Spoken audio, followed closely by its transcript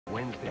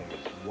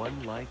Wednesdays,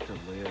 one life to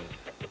live.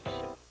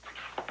 Well,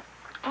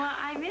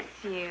 I miss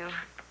you.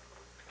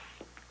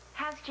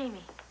 How's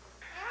Jamie?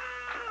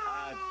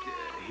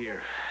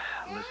 Here,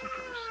 listen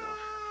for yourself.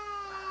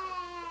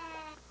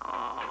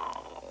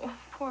 Oh,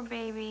 poor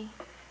baby.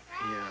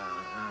 Yeah,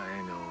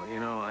 I know. You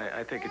know,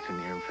 I think it's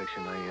an ear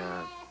infection.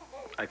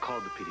 I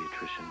called the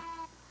pediatrician.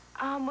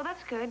 Well,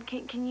 that's good.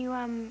 Can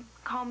you,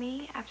 call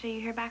me after you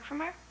hear back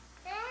from her?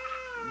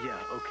 Yeah,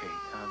 okay.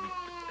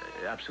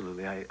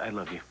 Absolutely. I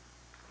love you.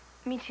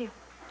 Me too.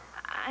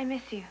 I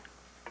miss you.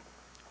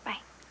 Bye.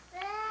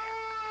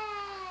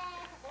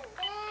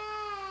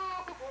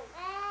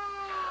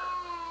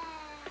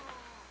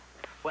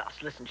 Well,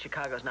 listen,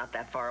 Chicago's not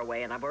that far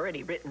away, and I've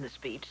already written the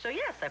speech. So,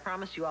 yes, I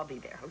promise you I'll be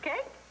there, okay?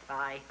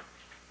 Bye.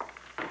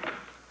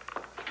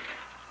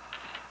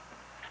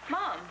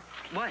 Mom.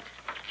 What?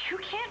 You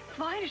can't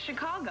fly to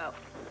Chicago.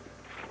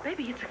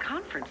 Baby, it's a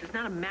conference. It's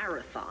not a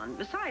marathon.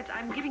 Besides,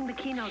 I'm giving the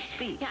keynote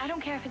speech. Yeah, I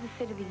don't care if it's a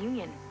State of the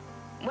Union.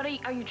 What,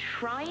 are you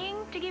trying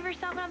to give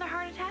yourself another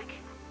heart attack?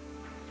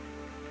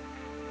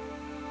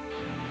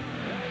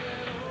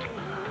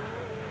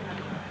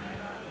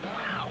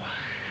 Wow.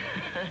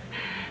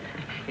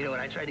 You know, when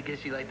I tried to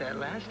kiss you like that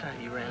last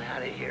time, you ran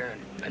out of here,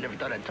 and I never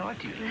thought I'd talk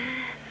to you.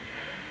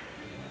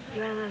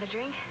 You want another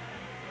drink?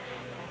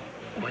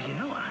 Well, you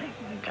know, I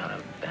got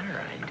a better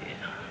idea.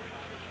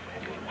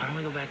 Why don't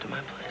we go back to my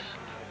place?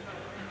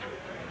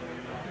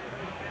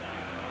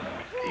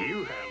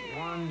 You have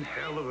one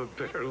hell of a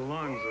pair of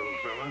lungs, little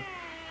fella.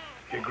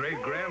 Your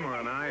great-grandma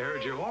and I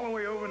heard you all the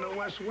way over in the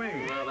West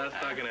Wing. Well, that's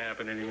not going to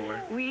happen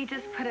anymore. We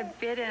just put a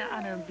bid in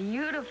on a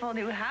beautiful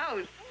new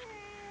house.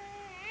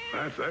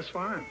 That's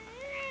fine.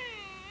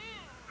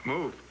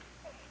 Move.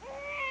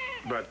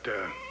 But,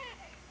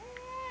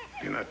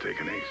 you're not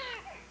taking Ace.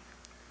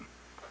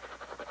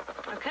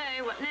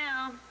 Okay, what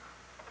now?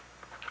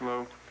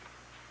 Hello?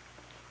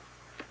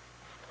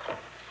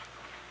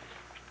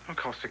 Don't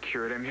call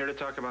security. I'm here to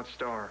talk about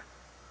Starr.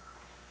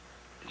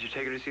 Did you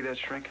take her to see that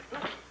shrink?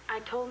 I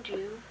told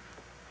you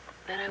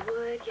that I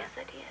would. Yes,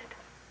 I did.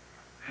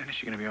 And is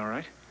she gonna be all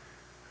right?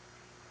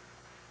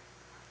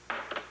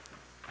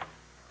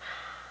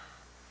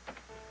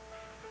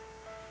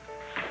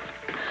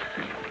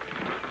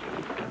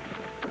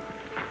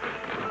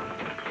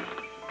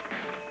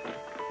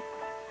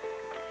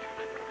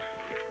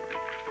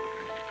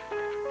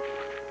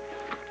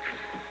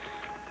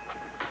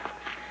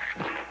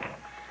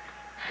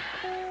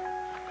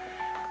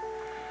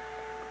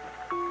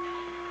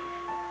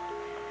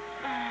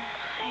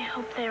 I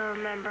hope they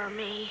remember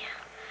me.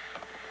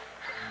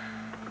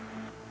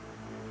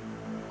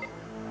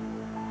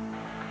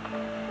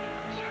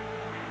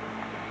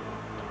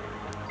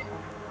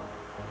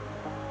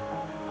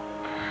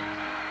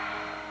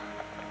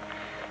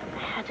 I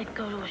had to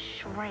go to a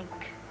shrink.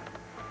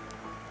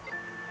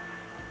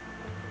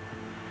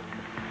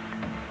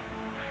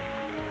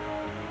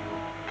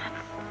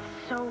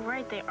 That's so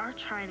right. They are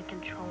trying to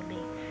control me.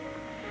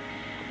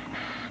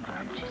 But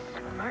I'm too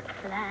smart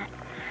for that.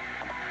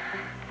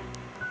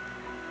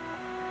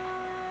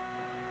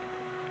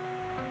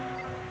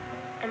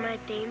 Am I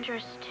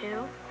dangerous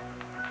too?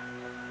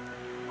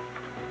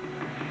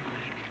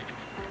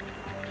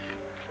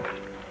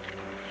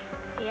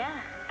 Yeah,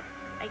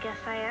 I guess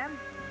I am.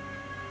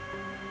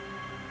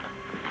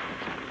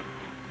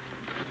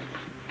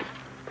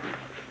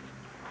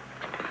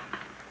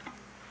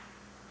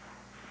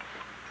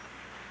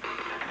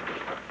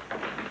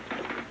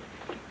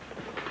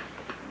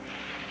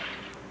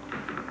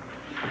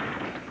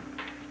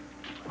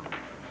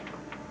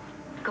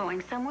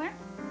 Going somewhere?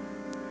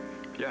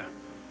 Yeah.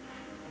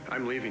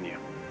 I'm leaving you.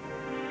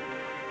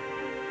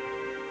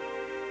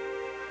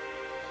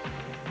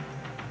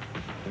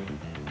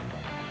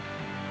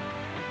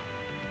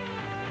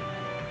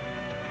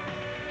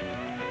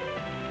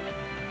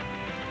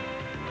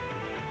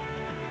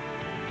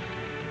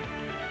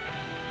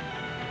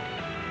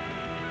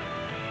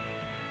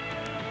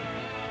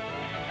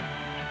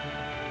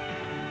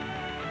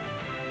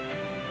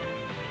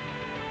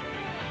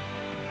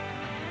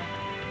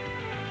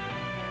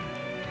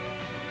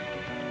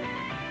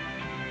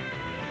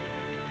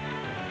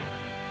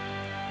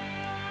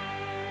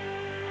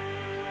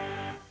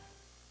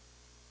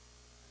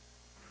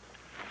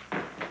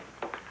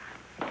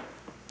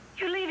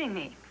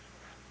 Me.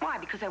 Why?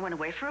 Because I went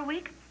away for a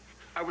week?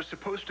 I was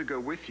supposed to go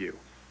with you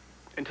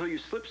until you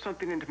slipped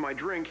something into my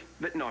drink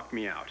that knocked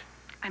me out.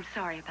 I'm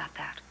sorry about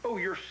that. Oh,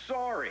 you're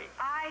sorry.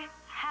 I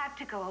had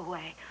to go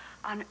away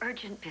on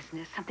urgent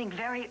business, something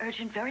very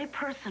urgent, very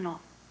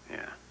personal.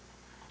 Yeah.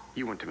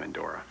 You went to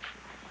Mendora.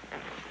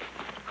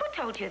 Who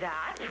told you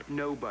that?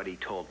 Nobody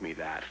told me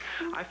that.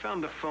 I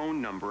found the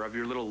phone number of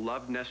your little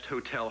Love Nest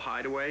Hotel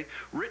hideaway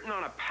written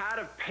on a pad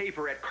of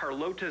paper at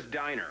Carlota's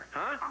Diner.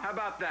 Huh? How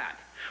about that?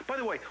 By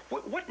the way,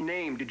 what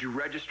name did you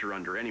register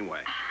under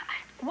anyway?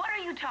 What are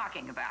you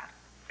talking about?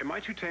 Am I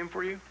too tame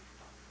for you?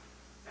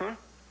 Huh?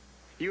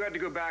 You had to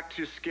go back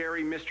to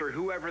scary Mr.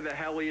 Whoever the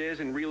hell he is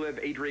and relive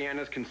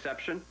Adriana's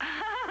conception?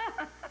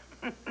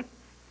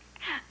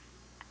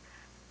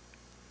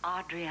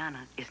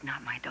 Adriana is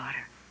not my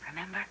daughter,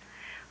 remember?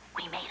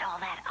 We made all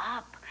that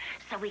up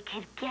so we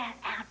could get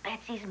Aunt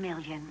Betsy's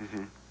millions.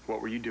 Mm-hmm.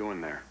 What were you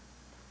doing there?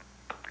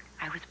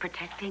 I was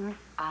protecting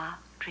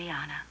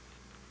Adriana.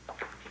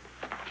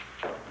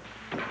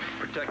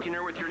 Protecting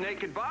her with your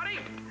naked body?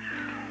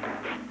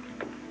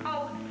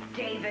 Oh,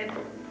 David,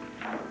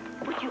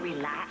 would you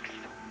relax?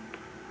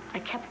 I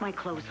kept my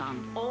clothes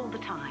on all the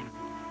time.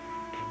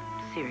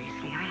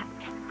 Seriously,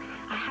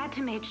 I had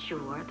to make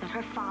sure that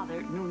her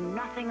father knew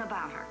nothing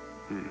about her.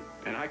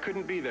 And I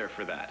couldn't be there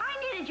for that.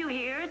 I needed you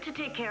here to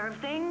take care of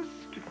things.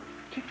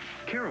 Take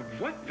care of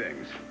what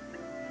things?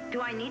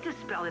 Do I need to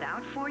spell it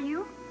out for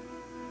you?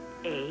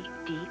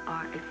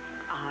 A-D-R...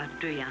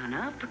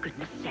 Adriana, for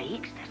goodness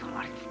sakes, there's a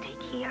lot at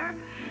stake here.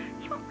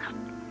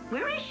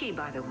 Where is she,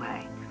 by the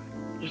way?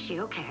 Is she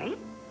okay?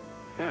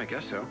 Yeah, I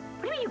guess so.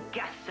 What do you mean you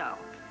guess so?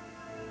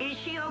 Is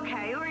she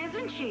okay or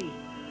isn't she?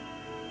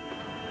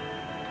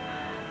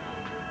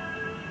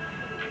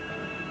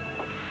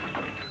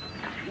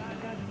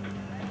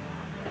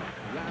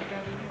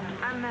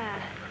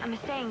 I'm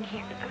staying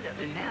here.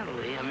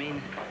 Natalie, I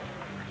mean,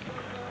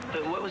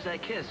 what was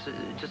that kiss?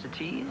 Just a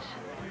tease?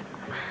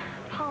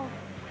 Paul,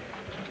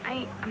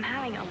 I'm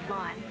having a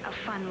lot of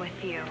fun with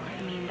you.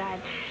 I mean,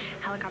 that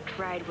helicopter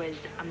ride was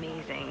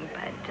amazing,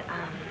 but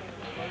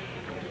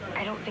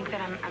I don't think that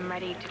I'm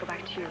ready to go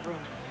back to your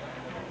room.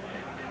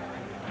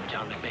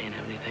 John McBain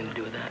have anything to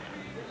do with that?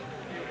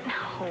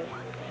 No.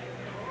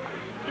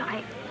 No,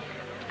 I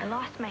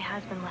lost my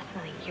husband less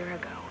than a year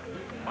ago.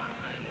 Wow,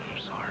 I'm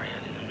sorry. I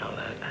didn't know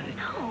that.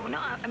 No,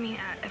 I mean,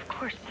 of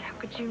course, how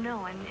could you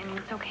know? And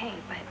it's okay,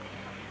 but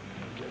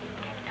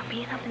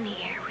being up in the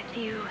air with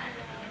you,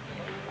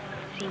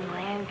 seeing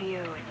land view,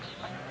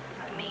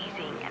 it's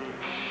amazing,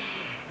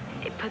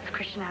 and it puts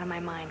Christian out of my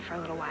mind for a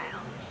little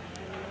while.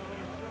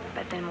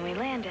 But then when we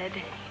landed,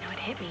 it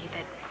hit me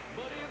that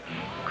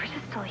Chris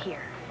is still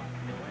here,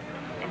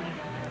 and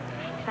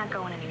he's not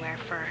going anywhere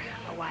for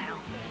a while.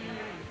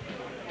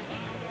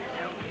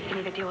 So you can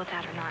either deal with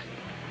that or not.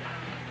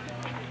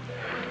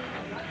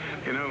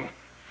 You know,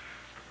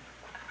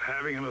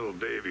 having a little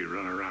baby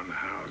run around the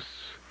house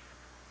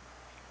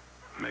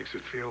makes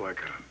it feel like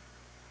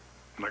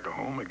a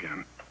home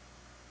again.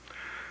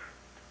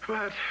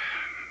 But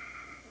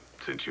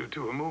since you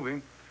two are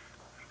moving,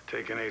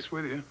 taking Ace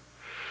with you,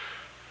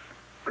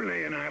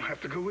 Renee and I'll have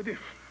to go with you.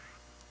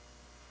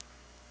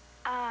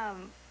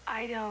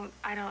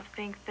 I don't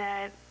think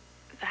that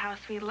the house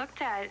we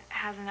looked at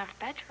has enough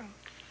bedrooms.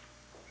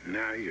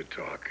 Now you're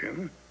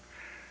talking.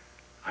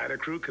 I had a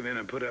crew come in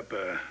and put up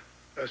a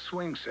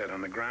swing set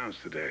on the grounds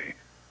today.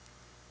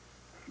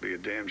 It'd be a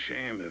damn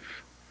shame if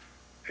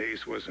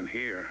Ace wasn't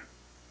here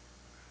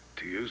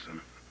to use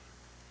them.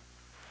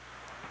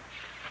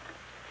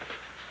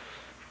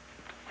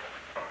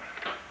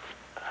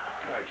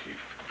 Hi, Chief.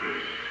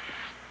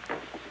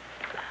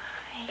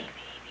 Hey,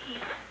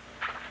 baby.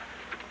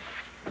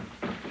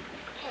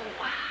 Oh,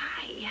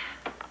 hi.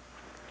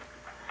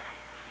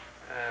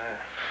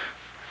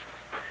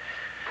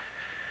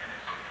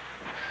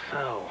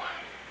 So,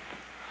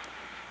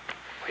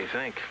 what do you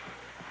think?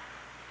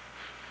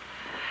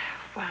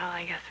 Well,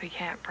 I guess we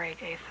can't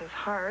break Ace's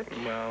heart.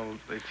 Well,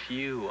 it's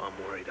you I'm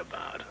worried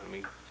about. I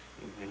mean,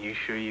 are you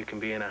sure you can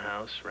be in a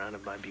house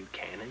surrounded by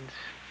Buchanans?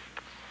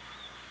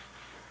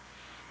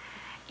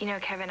 You know,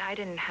 Kevin, I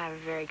didn't have a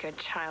very good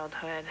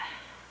childhood.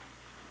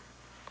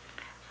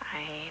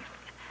 I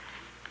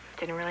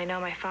didn't really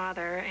know my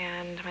father,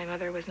 and my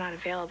mother was not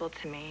available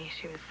to me.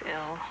 She was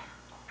ill.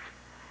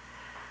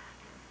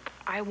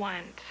 I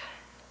want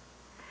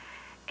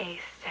Ace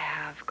to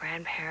have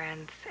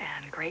grandparents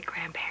and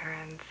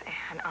great-grandparents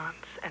and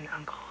aunts and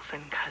uncles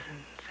and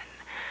cousins and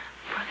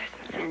brothers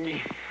and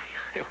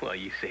sisters. Well,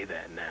 you say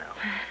that now.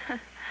 I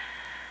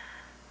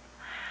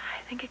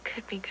think it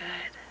could be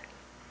good.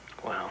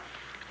 Well,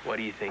 what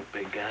do you think,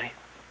 big guy?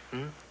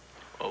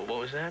 Oh, what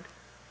was that?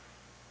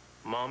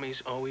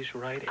 Mommy's always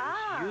right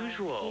as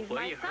usual. He's Well,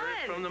 my you son.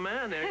 heard from the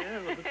man there. Yeah,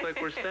 it looks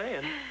like we're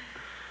staying.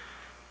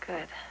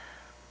 Good.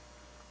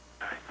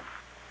 All right.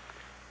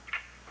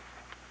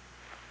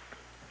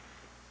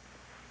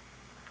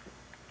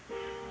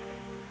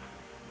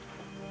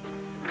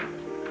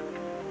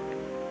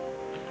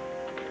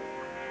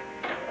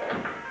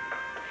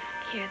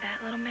 Hear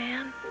that, little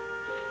man?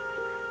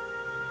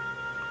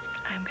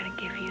 I'm gonna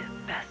give you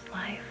the best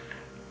life.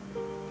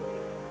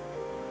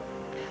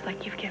 Just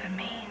like you've given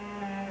me.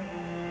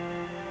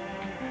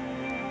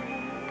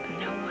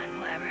 No one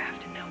will ever have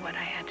to know what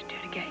I had to do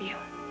to get you.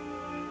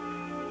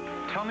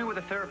 Tell me what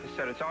the therapist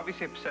said. It's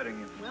obviously upsetting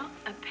you. Well,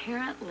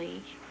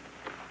 apparently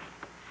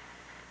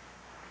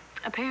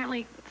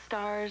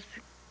Starr's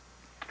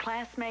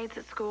classmates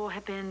at school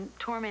have been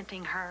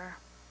tormenting her,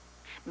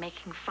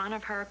 making fun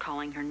of her,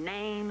 calling her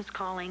names,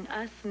 calling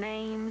us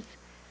names.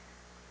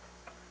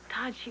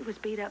 Todd, she was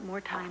beat up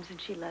more times than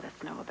she let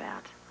us know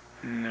about.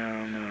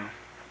 No.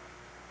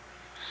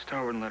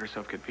 Starr wouldn't let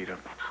herself get beat up.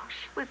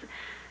 Oh,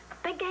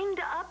 they ganged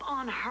up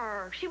on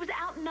her. She was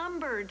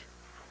outnumbered.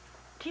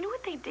 Do you know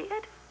what they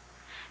did?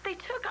 They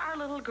took our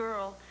little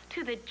girl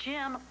to the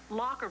gym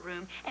locker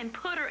room and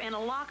put her in a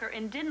locker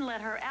and didn't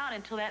let her out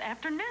until that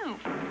afternoon.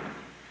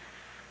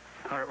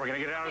 All right, we're gonna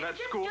get out of that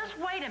school. Just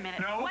wait a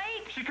minute. No,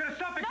 wait. she could have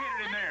suffocated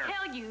in there. No,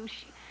 tell you.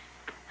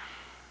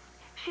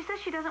 She says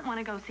she doesn't want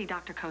to go see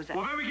Dr. Kozak.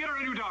 Well, then we get her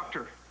a new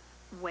doctor.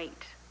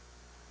 Wait.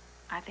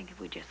 I think if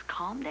we just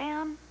calm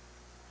down,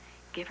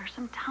 give her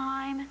some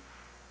time,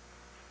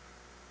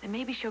 then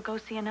maybe she'll go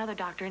see another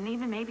doctor, and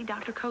even maybe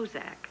Dr.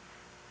 Kozak.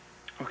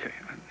 Okay.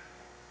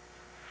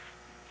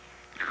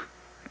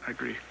 I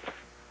agree.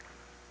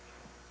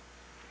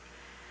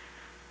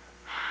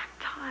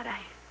 Todd,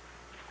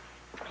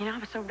 I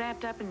was so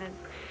wrapped up in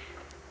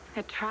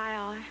the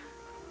trial.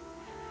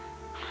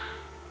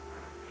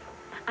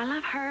 I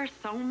love her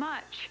so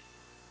much.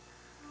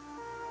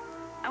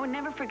 I would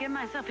never forgive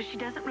myself if she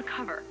doesn't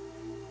recover.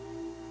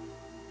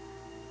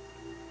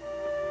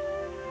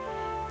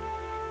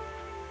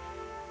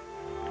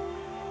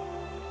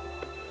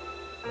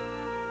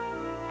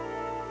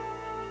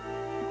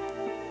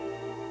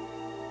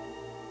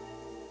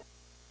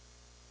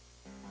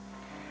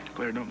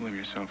 Blair, don't blame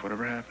yourself.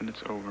 Whatever happened,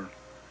 it's over.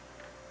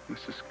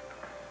 Let's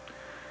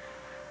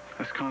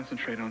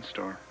concentrate on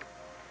Starr.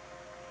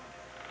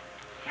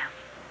 Yeah.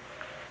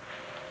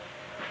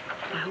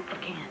 I hope we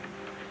can.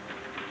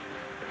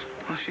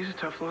 Well, she's a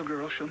tough little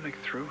girl. She'll make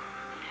it through.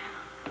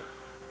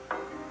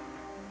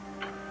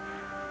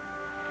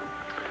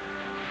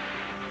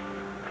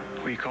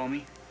 Will you call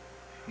me?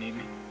 Need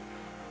me?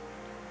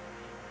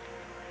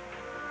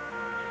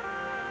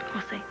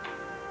 We'll see.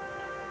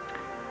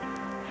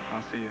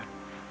 I'll see you.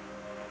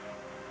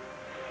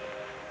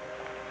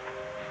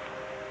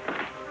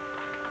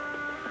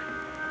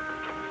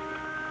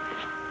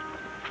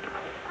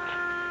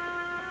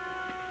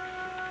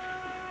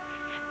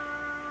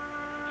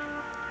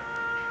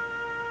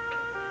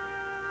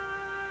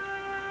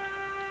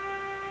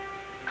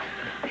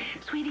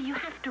 Sweetie, you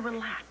have to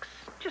relax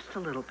just a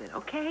little bit,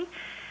 okay?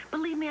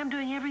 Believe me, I'm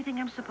doing everything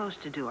I'm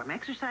supposed to do. I'm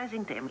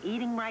exercising, I'm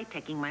eating right,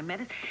 taking my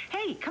medicine.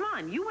 Hey, come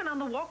on, you went on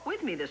the walk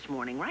with me this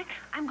morning, right?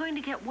 I'm going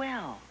to get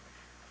well,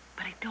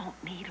 but I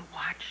don't need a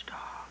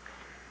watchdog.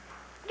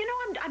 You know,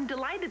 I'm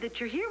delighted that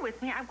you're here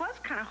with me. I was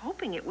kind of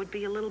hoping it would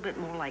be a little bit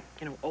more like,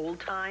 you know,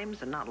 old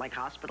times and not like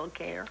hospital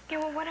care. Yeah,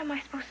 well, what am I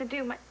supposed to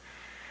do?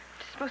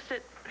 Supposed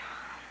to...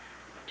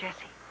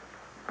 Jessie,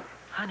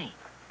 honey,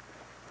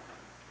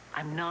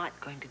 I'm not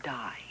going to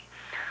die.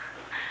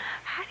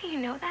 How do you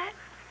know that?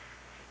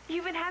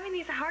 You've been having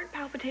these heart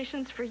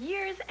palpitations for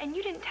years, and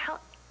you didn't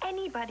tell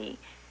anybody.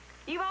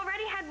 You've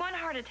already had one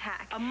heart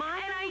attack. A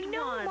mild And I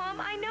know, one. Mom,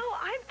 I know.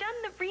 I've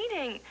done the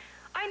reading.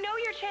 I know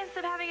your chances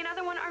of having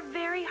another one are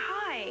very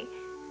high.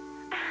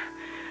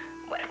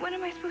 What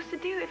am I supposed to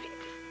do if you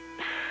just...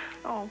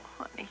 Oh,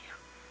 honey,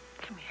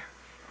 come here.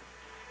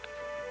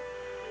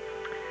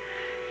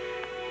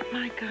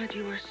 My God,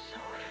 you are so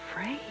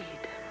afraid.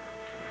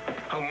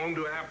 How long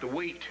do I have to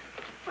wait?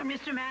 When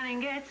Mr.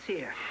 Manning gets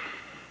here.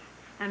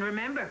 And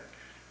remember,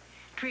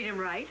 treat him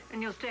right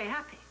and you'll stay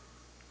happy.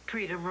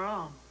 Treat him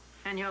wrong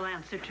and you'll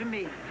answer to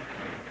me.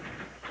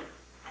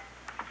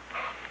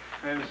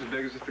 Hey, Mrs.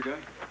 Biggs, is this the guy?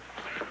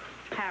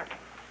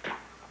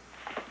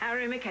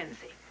 Harry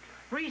Mackenzie,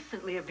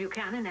 recently of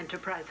Buchanan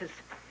Enterprises.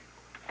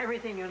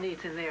 Everything you'll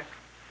need's in there.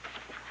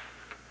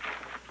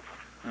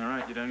 All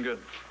right, you done good.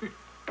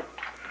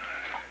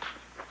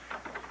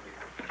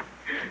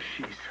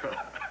 She's...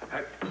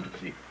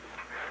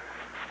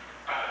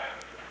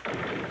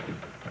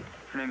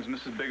 Her name's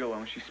Mrs. Bigelow,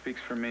 and she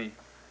speaks for me.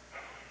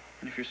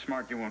 And if you're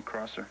smart, you won't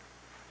cross her.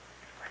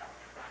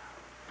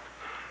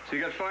 So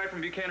you got fired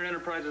from Buchanan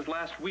Enterprises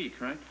last week,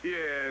 right?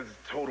 Yeah, it's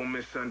a total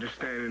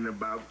misunderstanding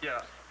about...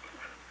 Yeah.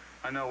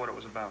 I know what it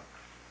was about.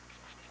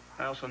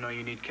 I also know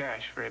you need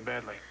cash very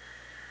badly.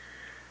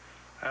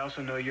 I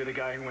also know you're the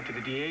guy who went to the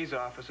DA's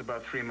office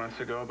about 3 months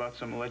ago about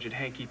some alleged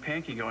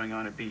hanky-panky going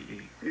on at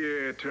BE.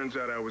 Yeah, it turns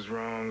out I was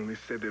wrong. They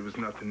said there was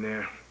nothing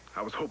there.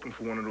 I was hoping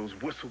for one of those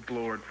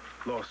whistleblower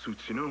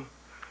lawsuits, you know?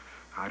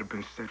 I'd have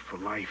been set for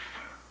life.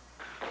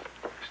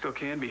 Still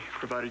can be,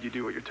 provided you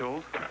do what you're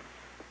told.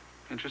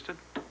 Interested?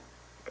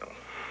 Well,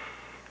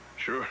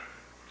 sure.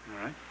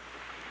 All right.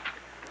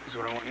 This is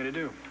what I want you to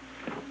do.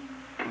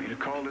 I want you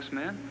to call this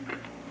man,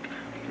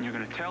 and you're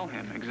going to tell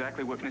him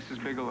exactly what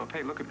Mrs. Bigelow...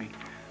 Hey, look at me.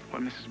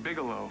 What Mrs.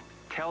 Bigelow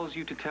tells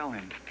you to tell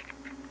him.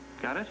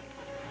 Got it?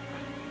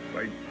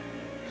 Like,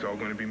 it's all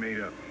going to be made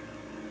up.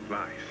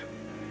 Lies.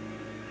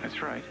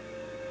 That's right.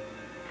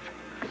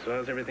 So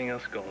how's everything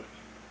else going?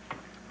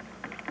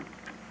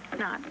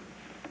 Not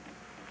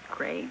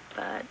great,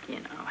 but, you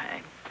know,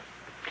 hey.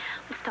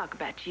 Let's talk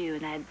about you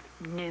and that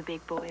new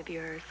big boy of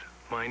yours.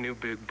 My new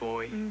big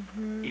boy,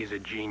 he's a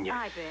genius.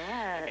 I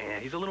bet.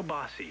 And he's a little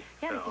bossy.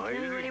 Yeah, does he tell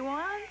you what he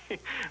wants?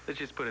 Let's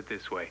just put it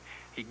this way.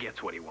 He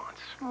gets what he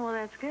wants. Well,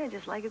 that's good,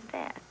 just like his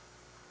dad.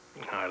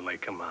 Hardly,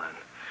 come on.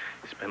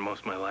 I spent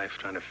most of my life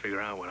trying to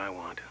figure out what I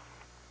want.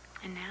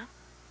 And now?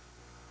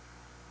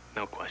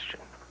 No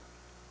question.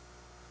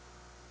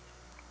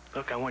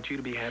 Look, I want you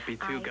to be happy,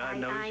 too. God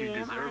knows you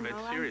deserve it,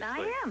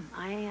 seriously.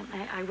 I am.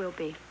 I will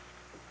be.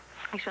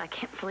 Actually, I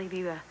can't believe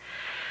you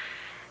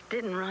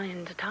didn't run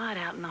into Todd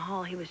out in the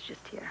hall. He was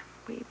just here.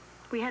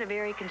 We had a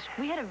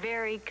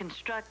very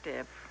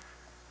constructive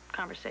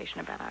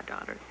conversation about our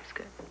daughter. It was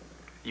good.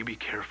 You be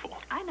careful.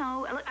 I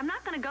know. Look, I'm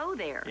not going to go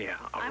there. Yeah,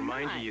 I'll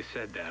remind you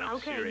said that. I'm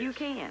okay, serious. you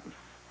can.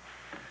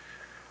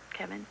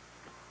 Kevin,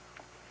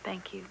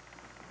 thank you.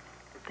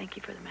 Thank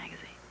you for the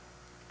magazine.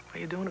 Well,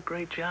 you're doing a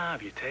great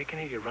job. You're taking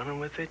it, you're running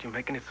with it, you're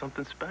making it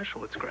something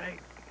special. It's great.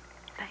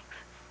 Thanks.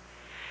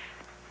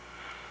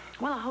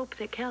 Well, I hope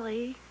that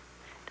Kelly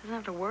doesn't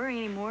have to worry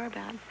anymore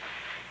about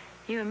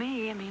you and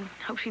me. I mean,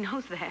 I hope she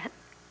knows that.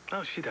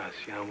 Oh, she does.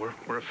 You know,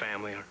 we're a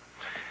family. Our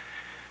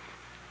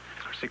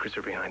secrets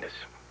are behind us.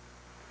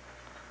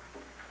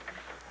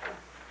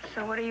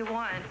 So what do you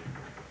want?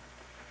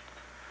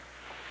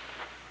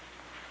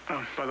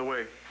 Oh, by the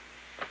way,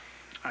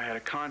 I had a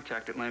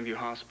contact at Lambview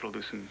Hospital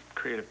do some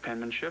creative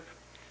penmanship.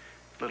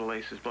 Little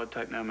Ace's blood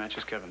type now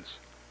matches Kevin's.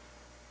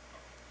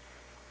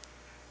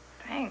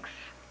 Thanks.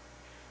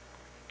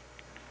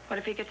 What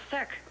if he gets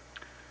sick?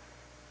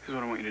 Here's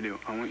what I want you to do.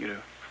 I want you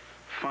to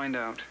find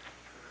out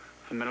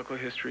the medical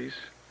histories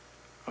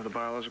of the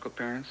biological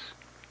parents.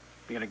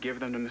 You're going to give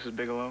them to Mrs.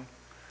 Bigelow.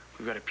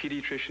 We've got a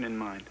pediatrician in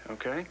mind,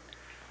 okay?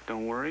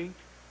 Don't worry.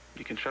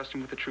 You can trust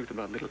him with the truth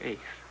about little Ace.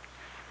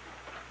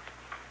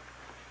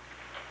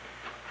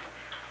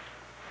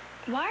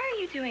 Why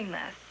are you doing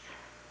this?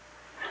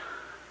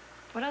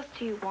 What else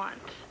do you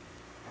want?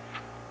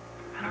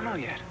 I don't know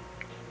yet.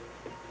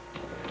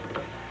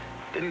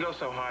 Didn't go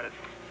so hard at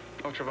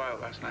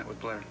Ultraviolet last night with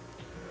Blair.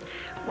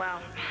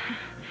 Well,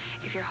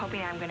 if you're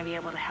hoping I'm going to be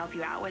able to help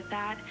you out with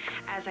that,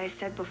 as I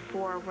said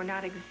before, we're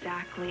not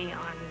exactly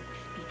on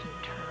speaking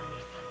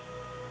terms.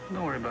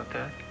 Don't worry about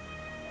that.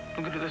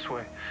 Look at it this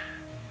way.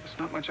 There's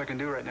not much I can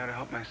do right now to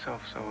help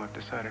myself, so I've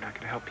decided I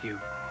can help you.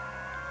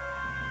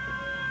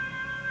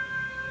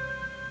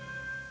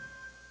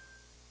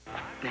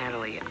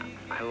 Natalie,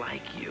 I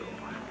like you.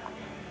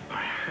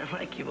 I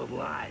like you a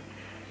lot.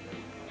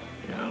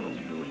 You know,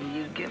 when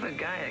you give a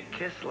guy a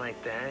kiss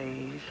like that,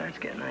 he starts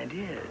getting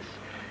ideas.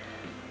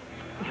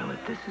 You know,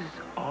 but this is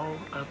all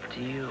up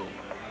to you.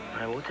 All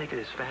right, we'll take it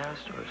as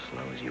fast or as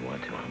slow as you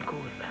want to. I'm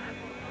cool with that.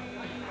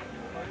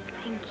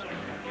 Thank you.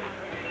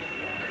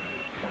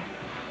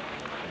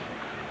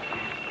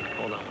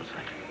 Hold on one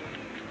second.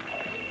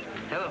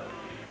 Hello.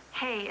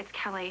 Hey, it's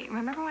Kelly.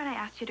 Remember when I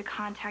asked you to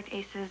contact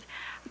Ace's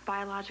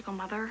biological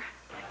mother?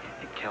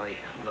 Kelly,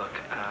 look,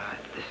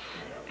 this...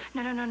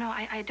 No.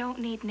 I don't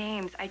need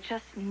names. I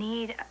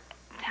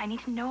need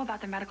to know about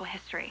their medical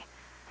history.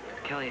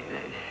 Kelly,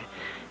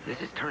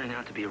 this is turning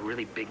out to be a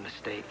really big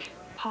mistake.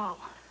 Paul,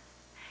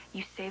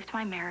 you saved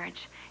my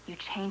marriage. You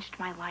changed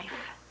my life.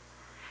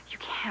 You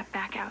can't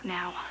back out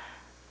now.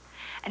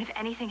 And if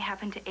anything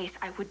happened to Ace,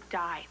 I would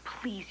die.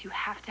 Please, you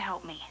have to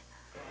help me.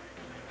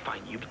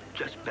 Fine, you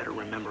just better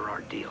remember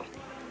our deal.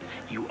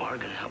 You are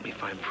gonna help me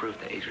find proof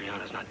that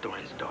Adriana's not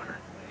Dorian's daughter.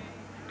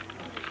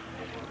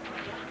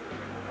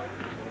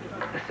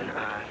 Listen,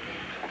 I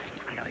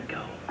gotta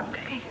go,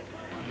 okay?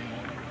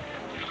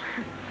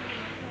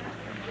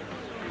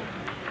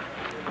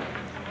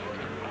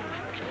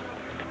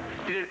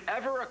 Did it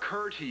ever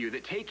occur to you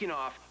that taking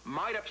off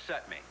might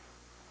upset me?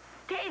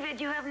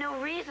 David, you have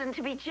no reason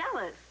to be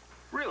jealous.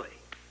 Really?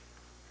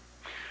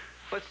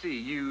 Let's see,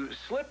 you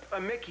slip a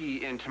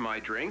Mickey into my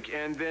drink,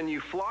 and then you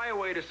fly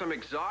away to some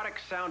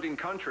exotic-sounding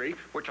country,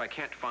 which I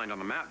can't find on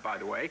the map, by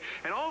the way,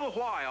 and all the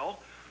while,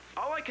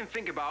 all I can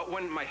think about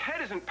when my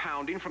head isn't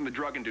pounding from the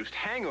drug-induced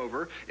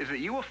hangover is that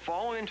you have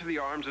fallen into the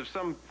arms of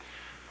some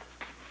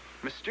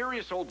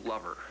mysterious old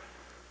lover.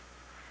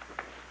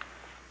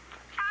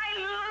 I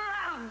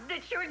love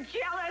that you're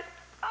jealous.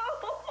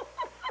 Oh!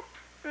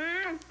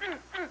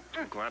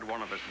 I'm glad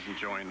one of us is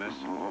enjoying this.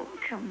 Oh,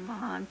 come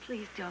on.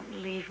 Please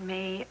don't leave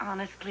me.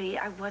 Honestly,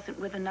 I wasn't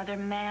with another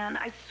man.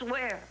 I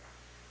swear.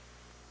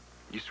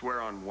 You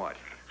swear on what?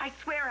 I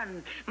swear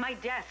on my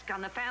desk,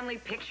 on the family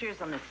pictures,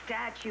 on the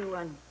statue,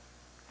 on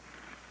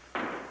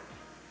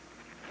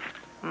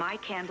my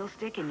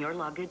candlestick in your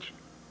luggage.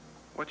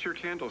 What's your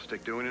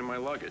candlestick doing in my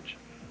luggage?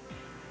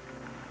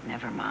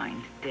 Never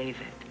mind,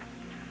 David.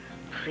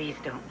 Please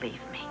don't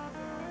leave me.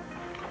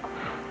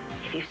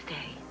 If you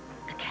stay,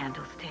 the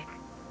candlestick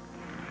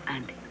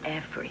and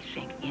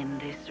everything in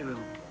this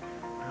room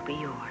will be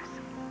yours.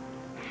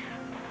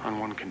 On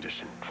one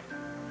condition.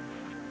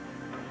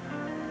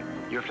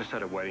 You have to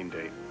set a wedding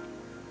date.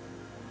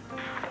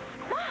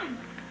 Mom!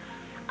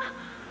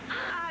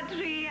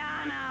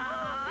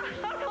 Adriana!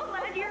 Oh,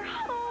 glad you're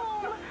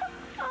home.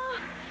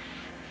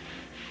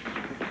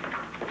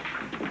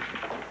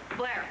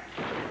 Blair.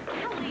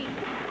 Kelly.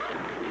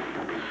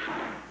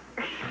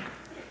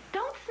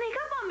 Don't sneak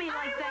up on me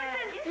like that.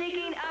 I wasn't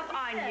sneaking up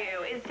on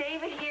you. Is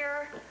David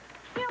here?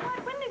 You know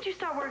what? When did you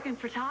start working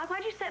for Todd?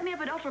 Why'd you set me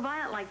up at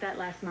Ultraviolet like that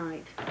last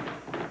night?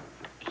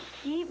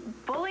 He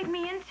bullied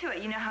me into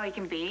it. You know how he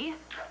can be?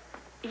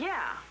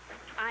 Yeah,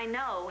 I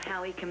know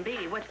how he can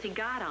be. What's he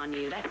got on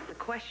you? That's the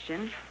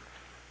question.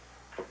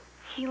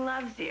 He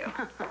loves you.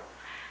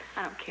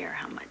 I don't care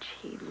how much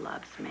he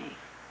loves me.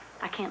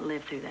 I can't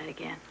live through that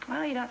again.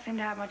 Well, you don't seem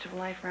to have much of a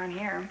life around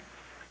here.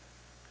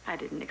 I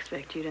didn't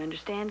expect you to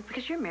understand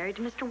because you're married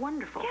to Mr.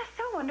 Wonderful. Yeah,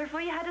 so wonderful.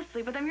 You had to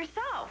sleep with him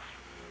yourself.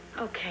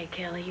 Okay,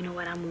 Kelly, you know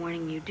what? I'm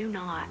warning you. Do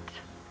not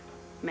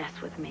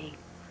mess with me.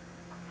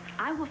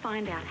 I will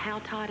find out how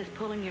Todd is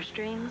pulling your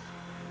strings,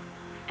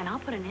 and I'll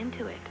put an end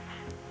to it.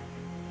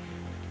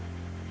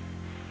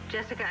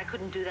 Jessica, I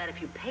couldn't do that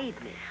if you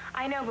paid me.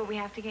 I know, but we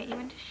have to get you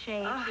into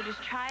shape. So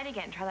just try it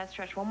again. Try that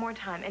stretch one more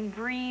time. And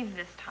breathe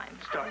this time.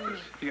 Stop this.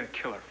 You're gonna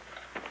kill her.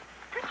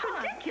 That's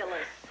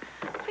ridiculous.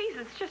 Please,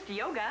 it's just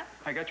yoga.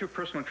 I got you a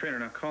personal trainer.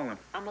 Now call him.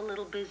 I'm a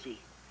little busy.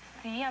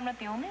 See, I'm not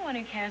the only one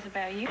who cares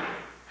about you.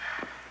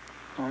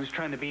 I was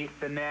trying to be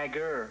the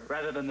nagger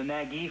rather than the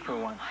naggee for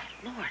once.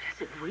 My Lord,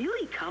 has it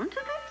really come to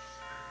this?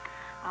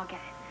 I'll get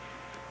it.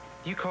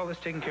 Do you call this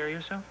taking care of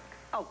yourself?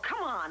 Oh,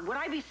 come on. Would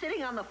I be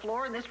sitting on the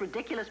floor in this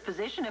ridiculous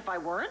position if I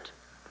weren't?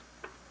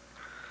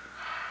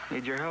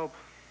 Need your help.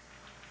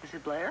 Is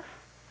it Blair?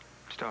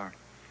 Starr.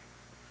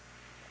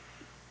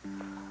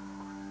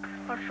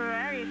 What's the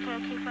matter? You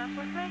can't keep up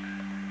with me?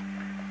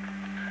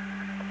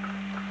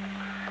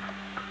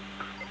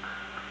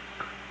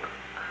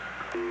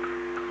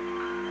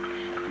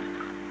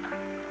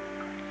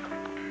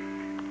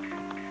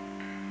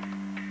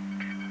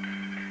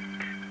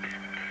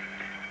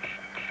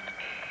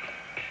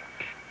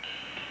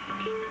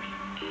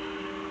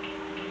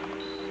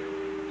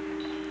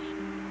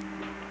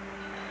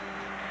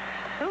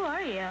 Who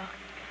are you?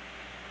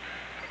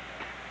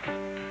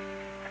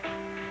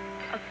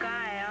 A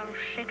guy. I'm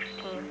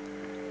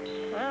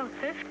 16. Well,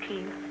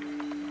 15.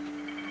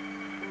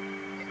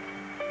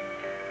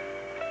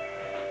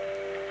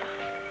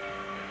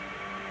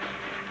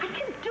 I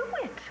can do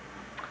it.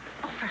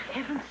 Oh, for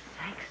heaven's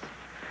sakes.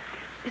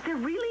 Is there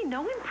really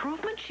no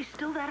improvement? She's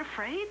still that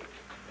afraid?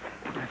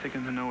 I think I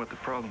know what the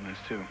problem is,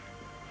 too.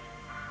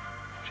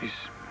 She's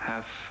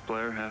half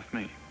Blair, half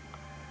me.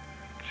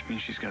 Which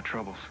means she's got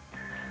troubles.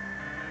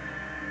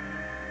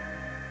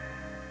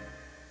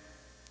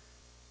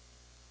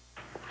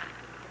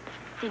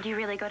 Did you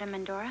really go to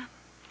Mendora?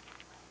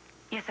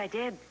 Yes, I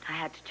did. I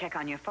had to check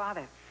on your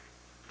father.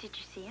 Did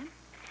you see him?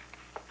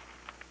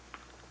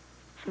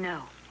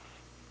 No.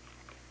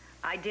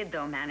 I did,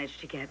 though, manage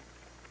to get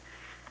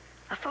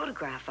a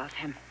photograph of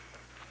him.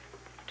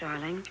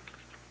 Darling,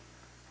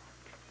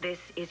 this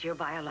is your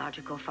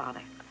biological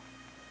father.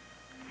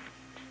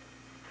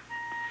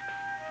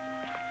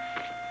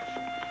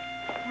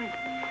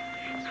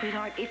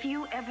 Sweetheart, if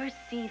you ever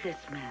see this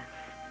man,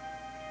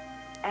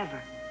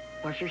 ever,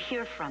 or if you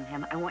hear from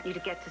him, I want you to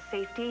get to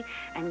safety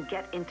and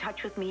get in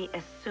touch with me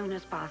as soon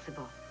as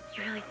possible.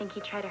 You really think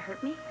he'd try to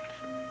hurt me?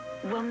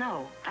 Well,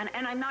 no. And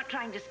I'm not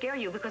trying to scare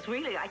you, because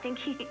really, I think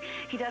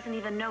he doesn't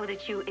even know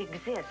that you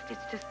exist.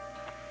 It's just,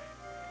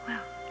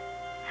 well,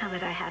 now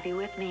that I have you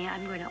with me,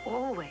 I'm going to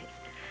always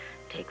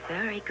take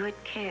very good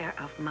care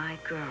of my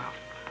girl.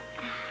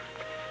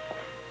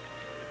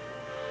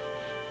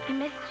 I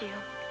missed you.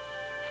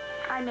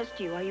 I missed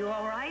you. Are you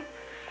all right?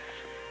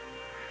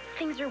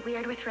 Things are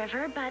weird with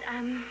River, but,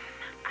 I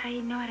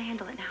know how to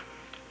handle it now.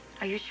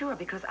 Are you sure?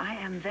 Because I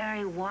am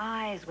very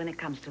wise when it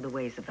comes to the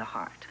ways of the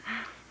heart.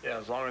 Yeah,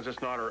 as long as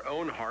it's not her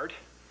own heart.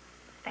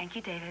 Thank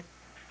you, David.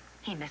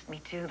 He missed me,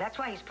 too. That's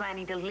why he's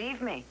planning to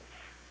leave me.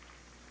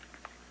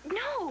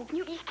 No,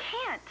 you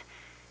can't.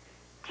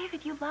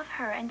 David, you love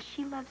her, and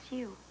she loves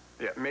you.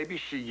 Yeah, maybe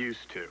she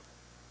used to.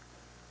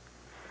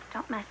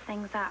 Don't mess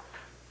things up.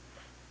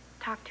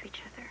 Talk to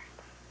each other.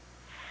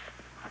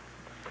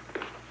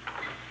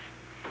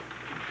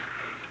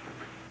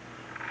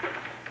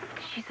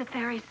 She's a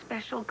very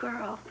special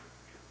girl.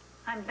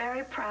 I'm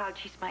very proud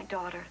she's my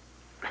daughter.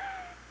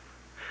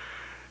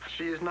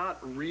 She is not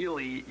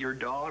really your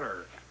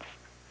daughter.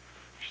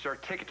 She's our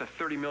ticket to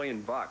 $30 million.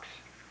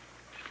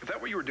 Is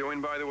that what you were doing,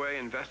 by the way,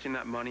 investing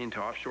that money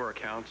into offshore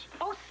accounts?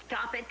 Oh,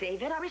 stop it,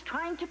 David. I was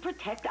trying to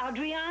protect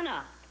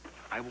Adriana.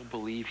 I will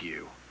believe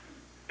you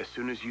as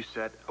soon as you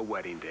set a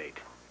wedding date.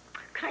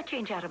 Could I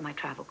change out of my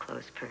travel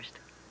clothes first?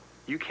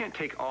 You can't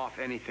take off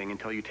anything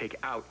until you take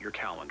out your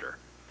calendar.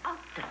 Oh,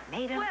 the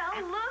maiden.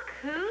 Well, look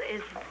who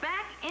is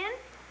back in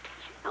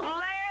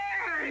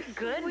Blair's.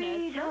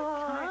 Goodness,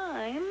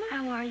 time.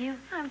 How are you?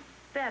 I'm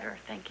better,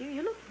 thank you.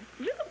 You look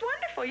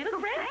wonderful. You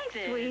look rested.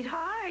 Thanks,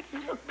 sweetheart.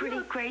 You look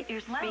pretty great. You're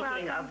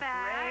speaking of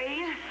back.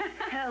 great.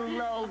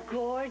 Hello,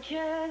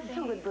 gorgeous.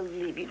 Who would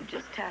believe you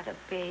just had a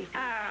baby?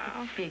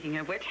 Oh. Speaking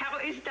of which, how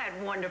is that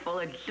wonderful,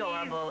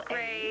 adorable He's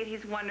great.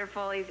 He's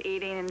wonderful. He's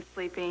eating and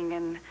sleeping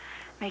and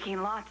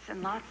making lots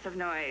and lots of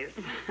noise.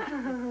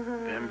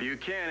 Them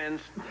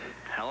Buchanans,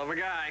 hell of a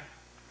guy.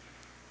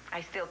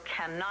 I still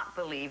cannot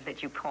believe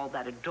that you called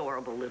that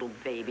adorable little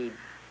baby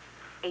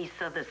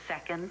Asa the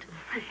Second.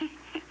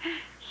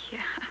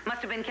 Yeah.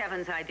 Must have been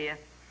Kevin's idea.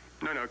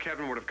 No,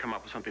 Kevin would have come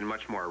up with something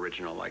much more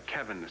original, like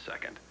Kevin the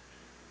Second.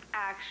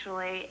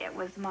 Actually, it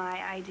was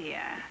my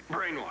idea.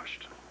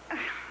 Brainwashed.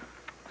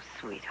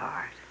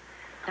 Sweetheart.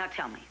 Now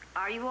tell me,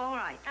 are you all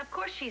right? Of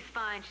course she's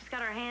fine. She's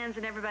got her hands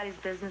in everybody's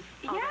business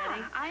already.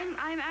 Yeah,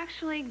 I'm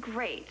actually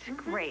great.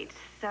 Great.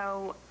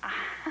 So,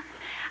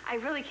 I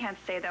really can't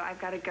stay, though. I've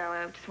got to go.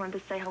 I just wanted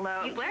to say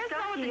hello. Blair's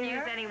not with the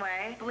news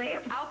anyway.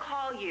 Blair. I'll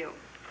call you.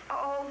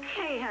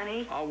 Okay,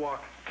 honey. I'll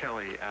walk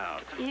Kelly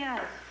out.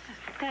 Yes,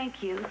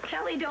 thank you.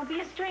 Kelly, don't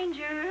be a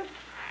stranger.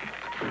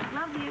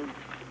 Love you.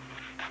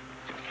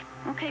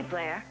 Okay,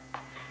 Blair.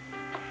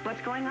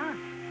 What's going on?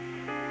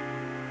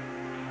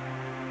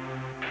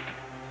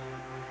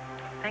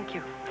 Thank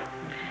you.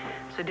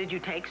 So did you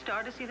take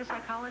Starr to see the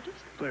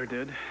psychologist? Blair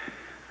did.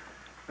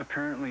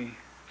 Apparently,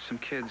 some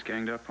kids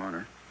ganged up on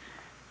her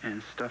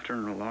and stuffed her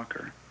in a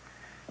locker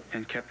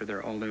and kept her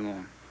there all day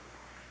long.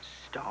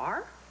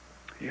 Starr?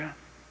 Yeah.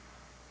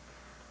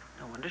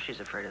 No wonder she's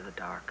afraid of the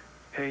dark.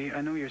 Hey,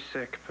 I know you're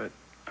sick, but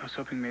I was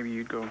hoping maybe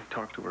you'd go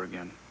talk to her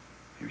again.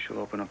 Maybe she'll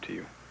open up to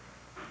you.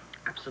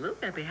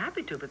 Absolutely, I'd be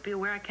happy to, but be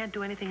aware I can't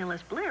do anything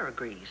unless Blair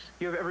agrees.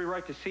 You have every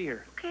right to see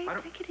her. Okay,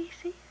 take it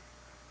easy.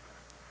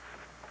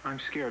 I'm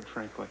scared,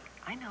 frankly.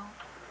 I know.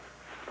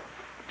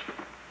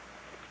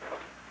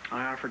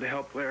 I offered to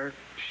help Blair.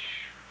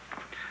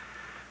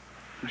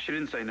 She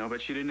didn't say no,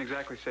 but she didn't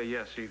exactly say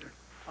yes either.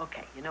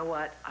 Okay, you know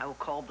what? I will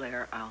call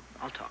Blair.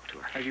 I'll talk to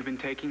her. Have you been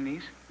taking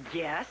these?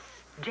 Yes.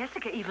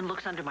 Jessica even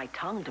looks under my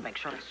tongue to make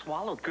sure I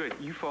swallowed them. Good.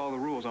 You follow the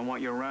rules. I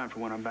want you around for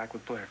when I'm back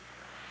with Blair.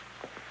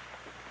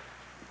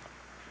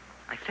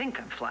 I think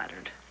I'm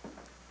flattered.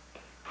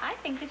 I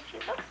think that she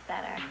looks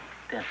better.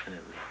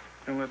 Definitely.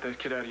 Don't let that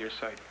kid out of your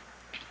sight.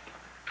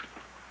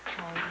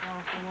 Oh, you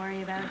don't have to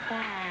worry about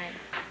that.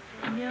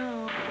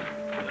 No.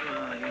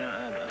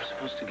 I'm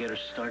supposed to get her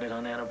started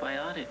on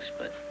antibiotics,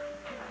 but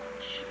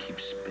she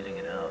keeps spitting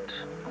it out.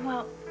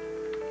 Well,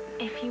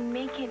 if you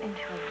make it into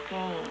a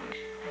game,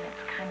 then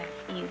it's kind of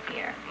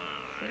easier.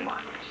 See,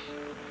 watch.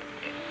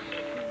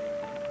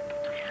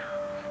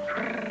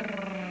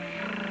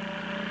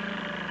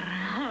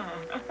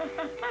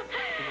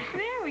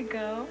 There we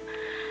go.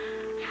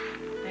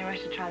 Maybe I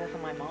should try this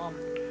on my mom.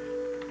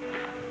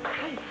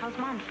 Hey, how's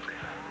Mom?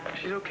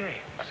 She's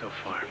okay so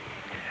far.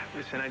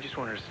 Listen, I just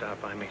wanted to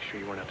stop by and make sure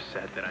you weren't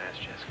upset that I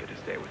asked Jessica to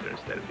stay with her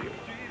instead of you.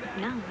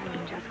 No, I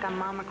mean, Jessica and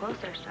Mom are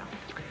closer, so.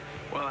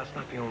 Well, that's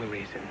not the only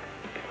reason.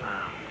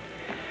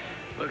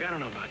 Look, I don't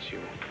know about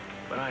you,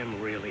 but I am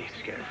really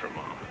scared for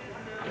Mom.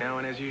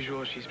 And as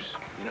usual, she's,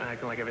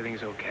 acting like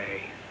everything's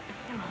okay.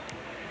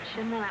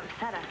 Shouldn't that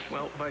upset us?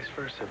 Well, vice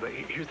versa, but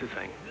here's the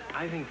thing.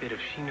 I think that if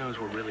she knows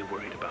we're really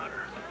worried about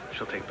her,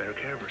 she'll take better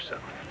care of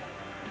herself.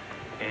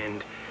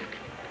 And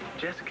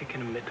Jessica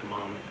can admit to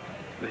Mom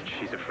that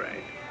she's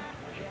afraid.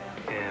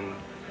 And,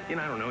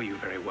 I don't know you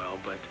very well,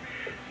 but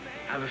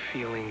I have a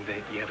feeling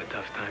that you have a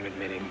tough time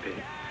admitting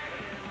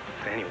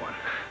that, to anyone,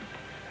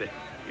 that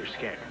you're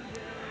scared.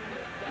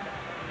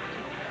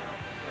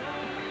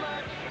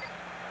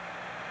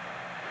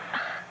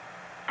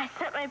 I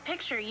sent my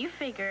picture. You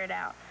figure it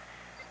out.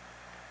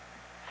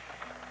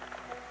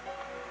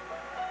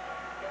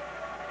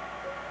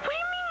 What do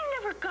you mean you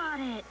never got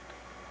it?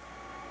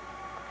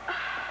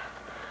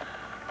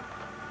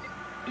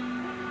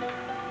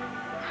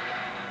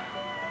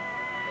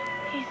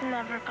 He's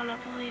never gonna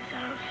believe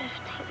that I'm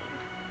 15.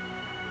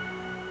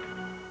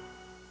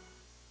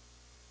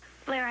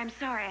 Blair, I'm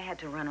sorry I had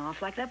to run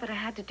off like that, but I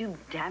had to do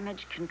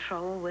damage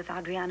control with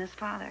Adriana's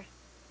father.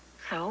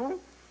 So,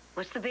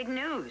 what's the big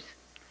news?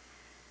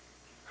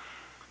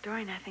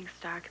 Dorian, I think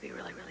Starr could be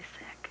really, really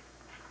sick.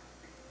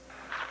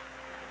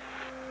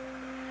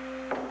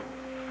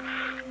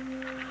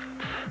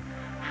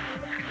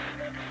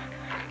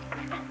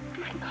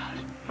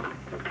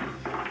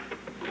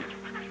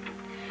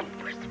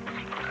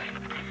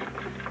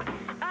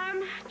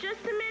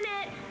 Just a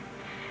minute.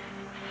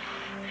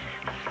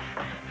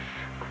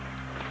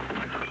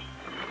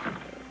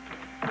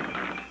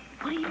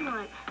 What do you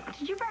want?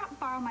 Did you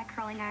borrow my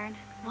curling iron?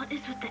 What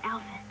is with the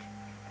outfit?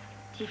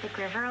 Do you think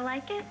River will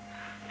like it?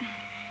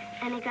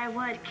 Any guy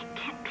would.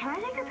 Can I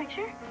take your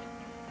picture?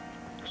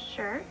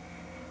 Sure.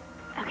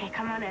 Okay,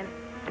 come on in.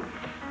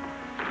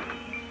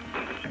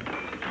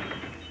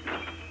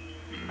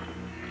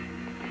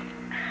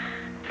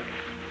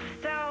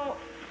 So,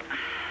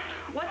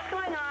 what's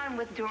going on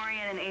with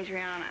Dorian and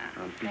Adriana?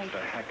 Beats the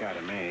heck out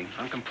of me.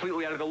 I'm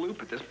completely out of the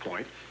loop at this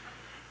point.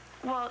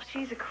 Well,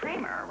 she's a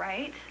Kramer,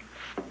 right?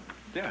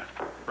 Yeah,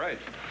 right.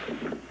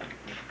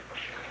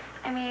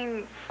 I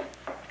mean,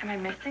 am I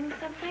missing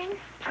something?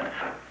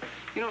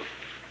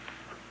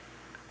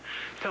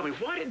 Tell me,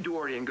 why did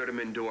Dorian go to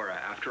Mendora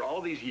after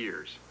all these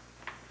years?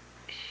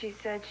 She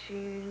said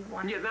she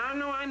wanted... Yeah,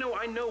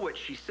 I know what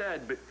she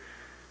said, but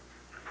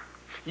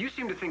you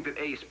seem to think that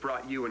Ace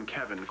brought you and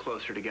Kevin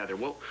closer together.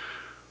 Well,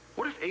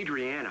 what if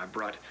Adriana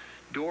brought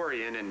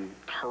Dorian and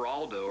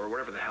Geraldo, or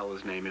whatever the hell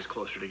his name is,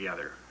 closer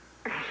together?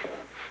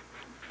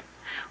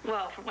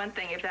 Well, for one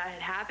thing, if that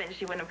had happened,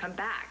 she wouldn't have come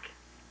back.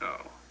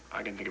 Oh,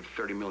 I can think of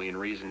 30 million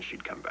reasons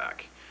she'd come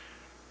back.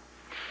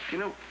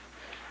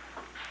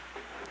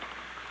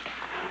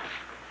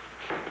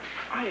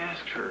 I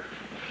asked her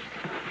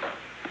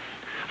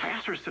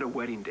to set a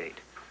wedding date,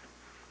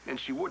 and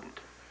she wouldn't.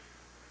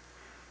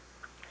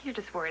 You're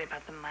just worried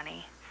about the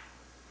money.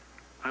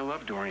 I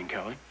love Dorian,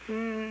 Kelly.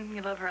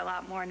 You love her a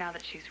lot more now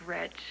that she's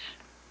rich.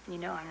 You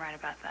know I'm right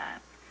about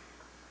that.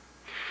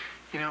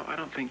 You know, I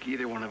don't think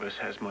either one of us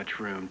has much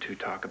room to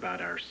talk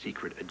about our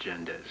secret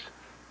agendas.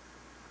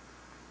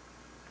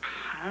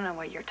 I don't know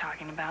what you're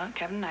talking about.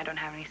 Kevin and I don't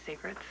have any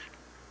secrets.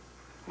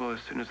 Well,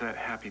 as soon as that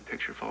happy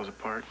picture falls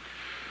apart,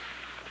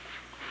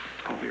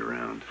 I'll be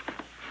around.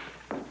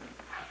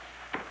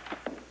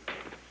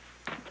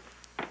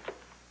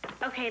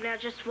 Okay, now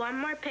just one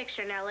more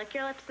picture. Now lick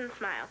your lips and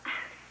smile.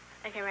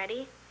 Okay,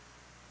 ready?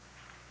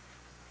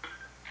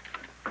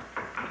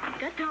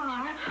 Good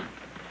Starr.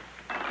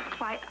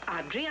 Why,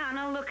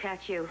 Adriana, look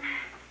at you.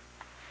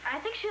 I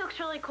think she looks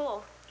really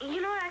cool.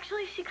 You know,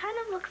 actually, she kind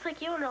of looks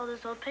like you in all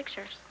those old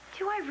pictures.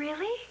 Do I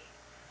really?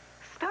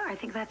 Starr, I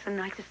think that's the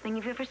nicest thing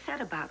you've ever said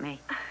about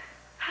me.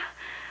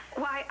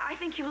 Why, I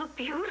think you look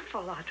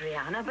beautiful,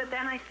 Adriana, but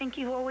then I think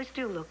you always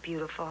do look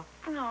beautiful.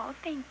 Oh,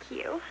 thank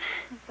you.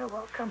 You're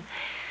welcome.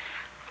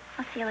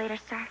 I'll see you later,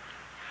 Starr.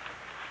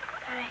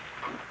 Bye.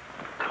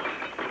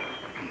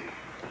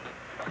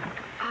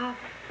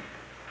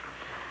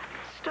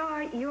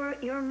 Starr,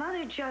 your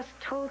mother just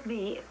told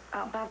me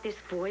about this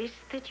voice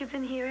that you've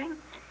been hearing.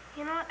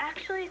 You know,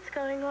 actually, it's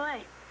going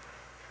away.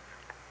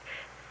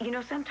 You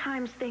know,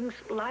 sometimes things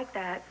like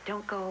that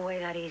don't go away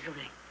that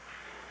easily.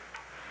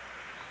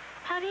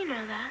 How do you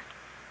know that?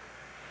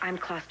 I'm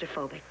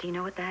claustrophobic. Do you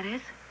know what that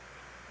is?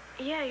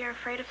 Yeah, you're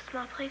afraid of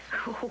small places.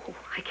 Oh,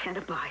 I can't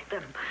abide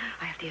them.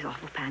 I have these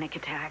awful panic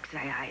attacks.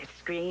 I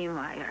scream.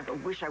 I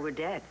wish I were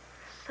dead.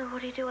 So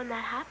what do you do when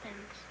that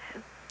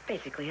happens?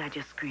 Basically, I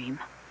just scream.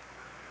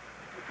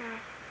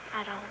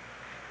 I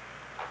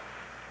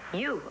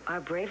don't. You are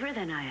braver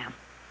than I am.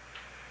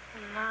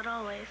 Not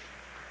always.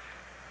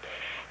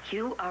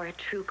 You are a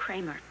true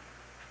Kramer.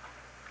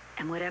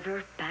 And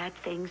whatever bad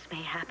things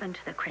may happen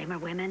to the Kramer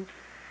women,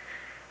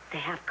 they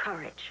have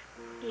courage.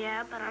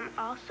 Yeah, but I'm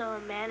also a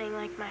Manning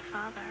like my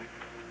father.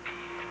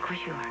 Of course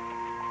you are.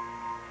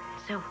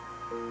 So,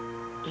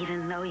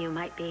 even though you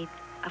might be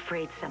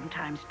afraid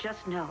sometimes,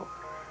 just know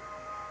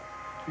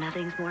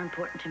nothing's more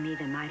important to me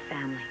than my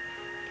family.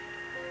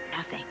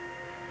 Nothing.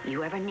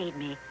 You ever need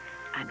me,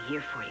 I'm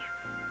here for you.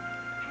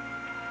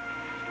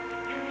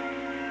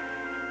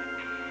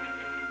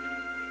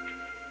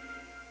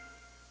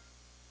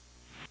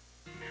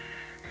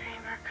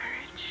 Kramer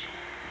courage.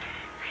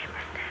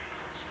 Kramer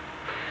courage.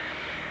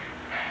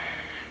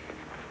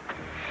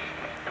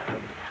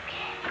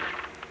 Okay.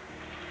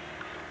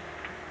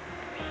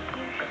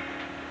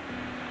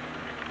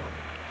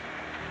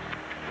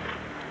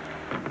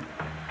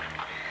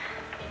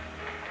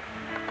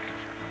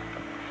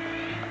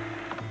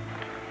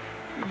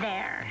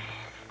 There.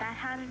 Is that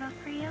hot enough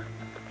for you?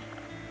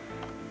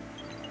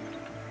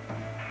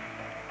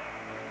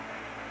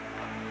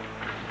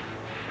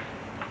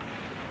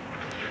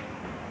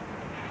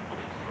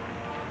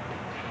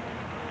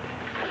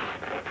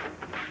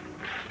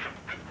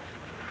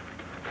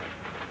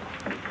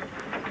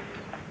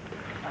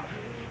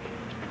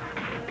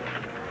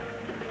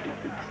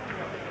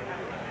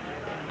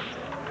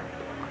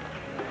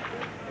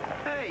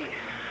 Hey,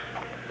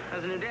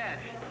 how's the new dad?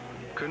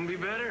 Couldn't be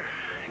better.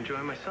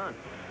 Enjoying my son.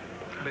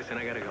 Listen,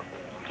 I gotta go.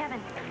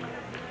 Kevin.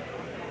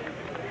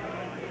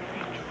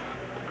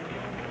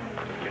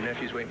 Your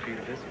nephew's waiting for you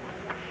to visit.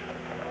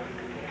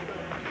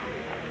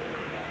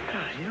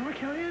 God, you know where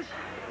Kelly is?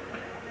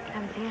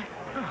 Haven't seen her.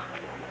 Oh.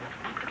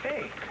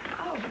 Hey.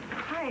 Oh,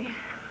 hi.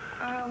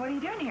 What are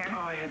you doing here? Oh,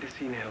 I had to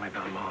see Natalie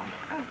about Mom.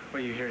 Oh. Were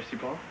you here to see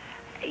Paul?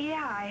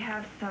 Yeah, I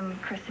have some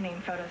christening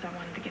photos I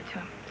wanted to get to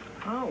him.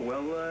 Oh,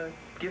 well,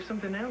 give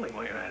some to Natalie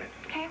while you're at it.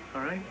 Okay.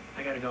 All right?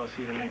 I gotta go.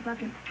 See you tonight. Okay,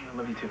 love you. I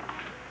love you, too.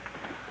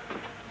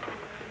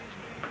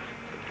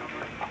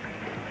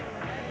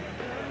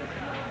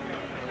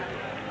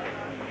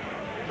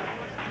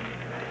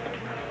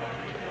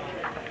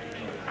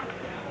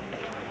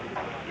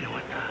 You know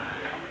what?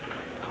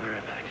 I'll be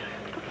right back.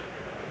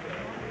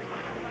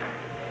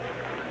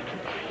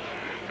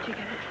 Did you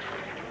get it?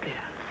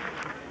 Yeah.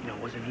 You know,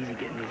 it wasn't easy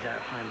getting these out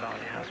of Pine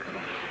Valley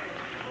Hospital.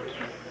 Thank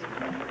you so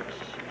much.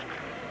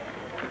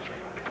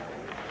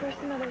 Where's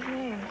the mother's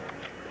name?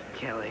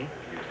 Kelly,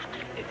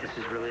 if this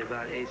is really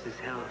about Ace's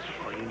health,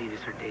 all you need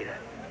is her data.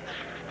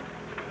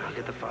 I'll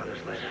get the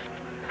father's letter.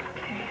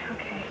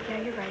 Okay.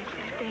 Yeah, you're right.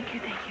 Thank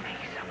you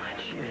so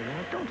much.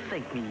 Yeah, don't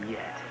thank me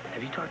yet.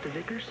 Have you talked to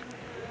Vickers?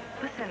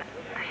 Listen,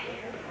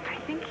 I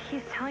think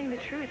he's telling the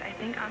truth. I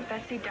think Aunt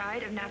Betsy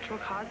died of natural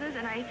causes,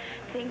 and I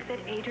think that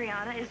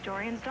Adriana is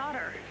Dorian's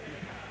daughter.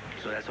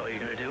 So that's all you're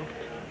gonna do?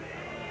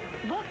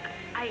 Look,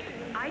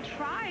 I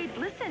tried.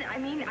 Listen, I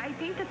mean, I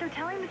think that they're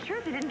telling the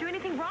truth. They didn't do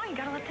anything wrong. You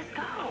gotta let this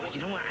go. Oh, you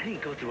know what? I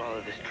didn't go through all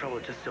of this trouble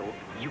just so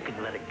you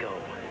can let it go.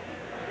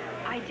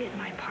 I did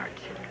my part.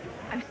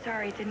 I'm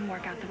sorry it didn't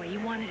work out the way you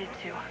wanted it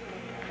to.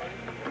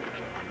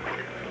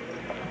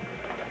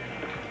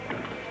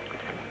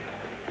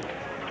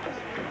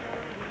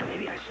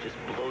 Maybe I should just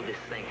blow this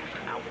thing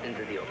out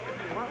into the open.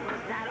 What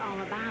was that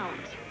all about?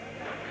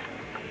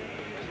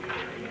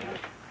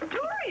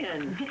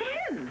 Dorian, come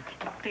in.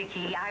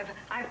 Viki,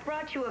 I've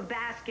brought you a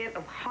basket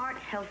of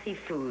heart-healthy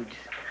foods.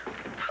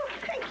 Oh,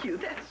 thank you.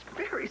 That's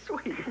very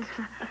sweet.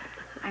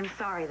 I'm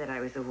sorry that I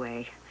was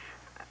away.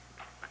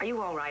 Are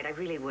you all right? I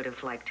really would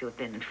have liked to have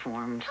been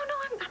informed. No,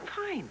 I'm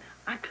fine.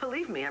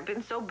 Believe me, I've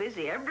been so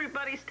busy.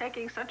 Everybody's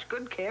taking such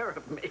good care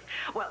of me.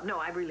 Well, no,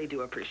 I really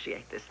do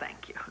appreciate this.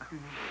 Thank you.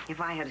 If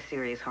I had a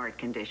serious heart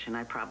condition,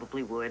 I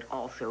probably would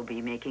also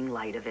be making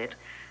light of it,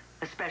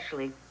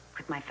 especially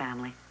with my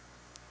family.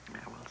 Yeah,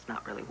 well, it's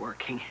not really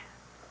working.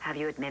 Have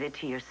you admitted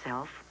to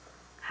yourself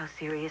how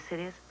serious it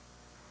is?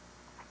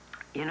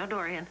 You know,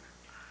 Dorian,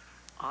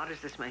 odd as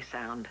this may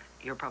sound,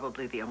 you're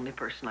probably the only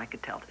person I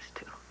could tell this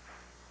to.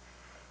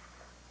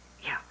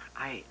 Yeah,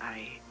 I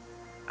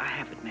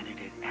have admitted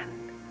it,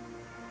 and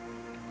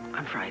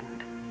I'm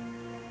frightened.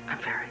 I'm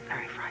very,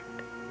 very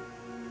frightened.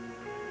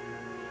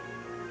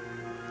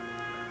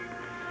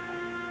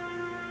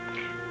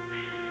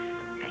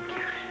 Thank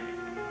you.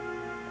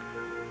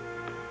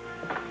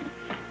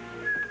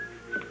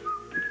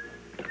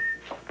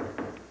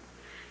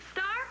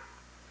 Starr?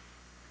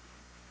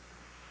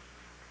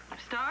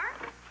 Starr?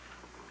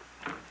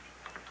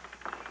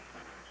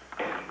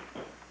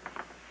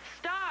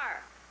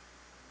 Starr!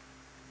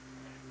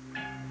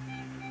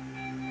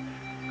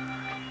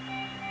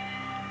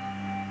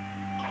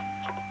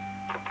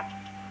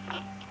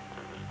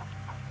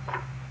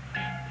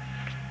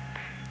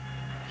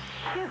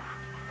 Phew.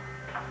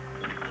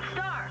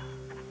 Starr!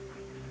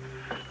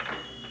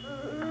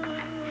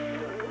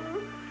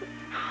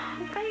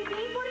 Oh,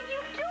 baby, what are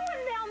you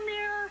doing down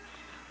there?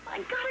 My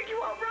God, are you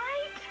all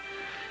right?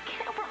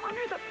 Get over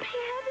under the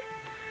bed.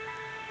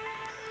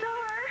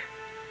 Starr!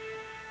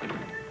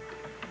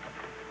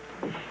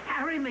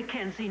 Harry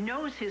Mackenzie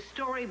knows his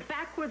story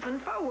backwards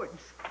and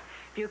forwards.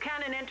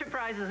 Buchanan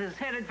Enterprises is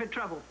headed for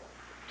trouble.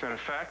 Is that a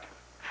fact?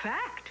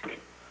 Fact?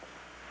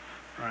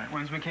 All right,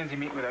 when's Mackenzie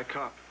meet with that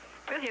cop?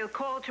 Well, he'll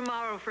call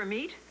tomorrow for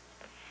meet,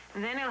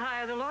 and then he'll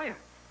hire the lawyer.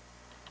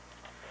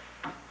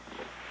 Are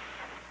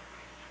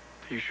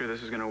you sure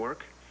this is gonna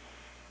work?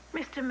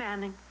 Mr.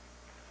 Manning,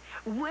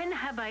 when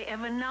have I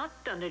ever not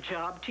done a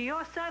job to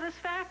your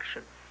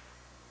satisfaction?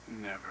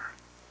 Never.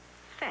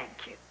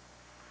 Thank you.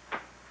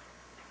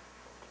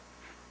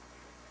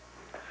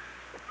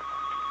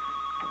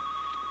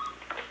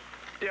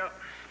 Yep.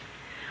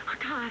 Oh,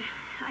 Todd,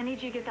 I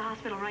need you to get to the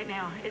hospital right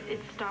now.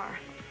 It's Starr.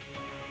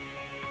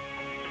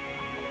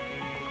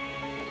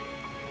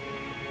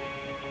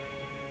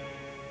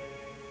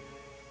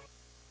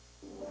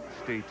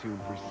 Stay tuned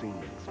for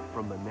scenes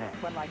from the net.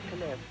 Would like to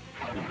live.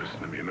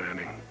 Listen to me,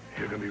 Manning.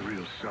 You're gonna be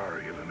real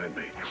sorry you ever met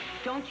me.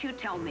 Don't you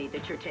tell me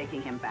that you're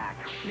taking him back.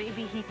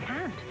 Maybe he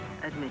can't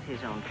admit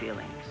his own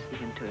feelings,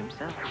 even to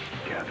himself.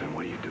 Catherine,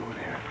 what are you doing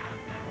here?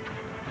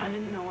 I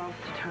didn't know where else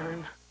to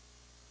turn.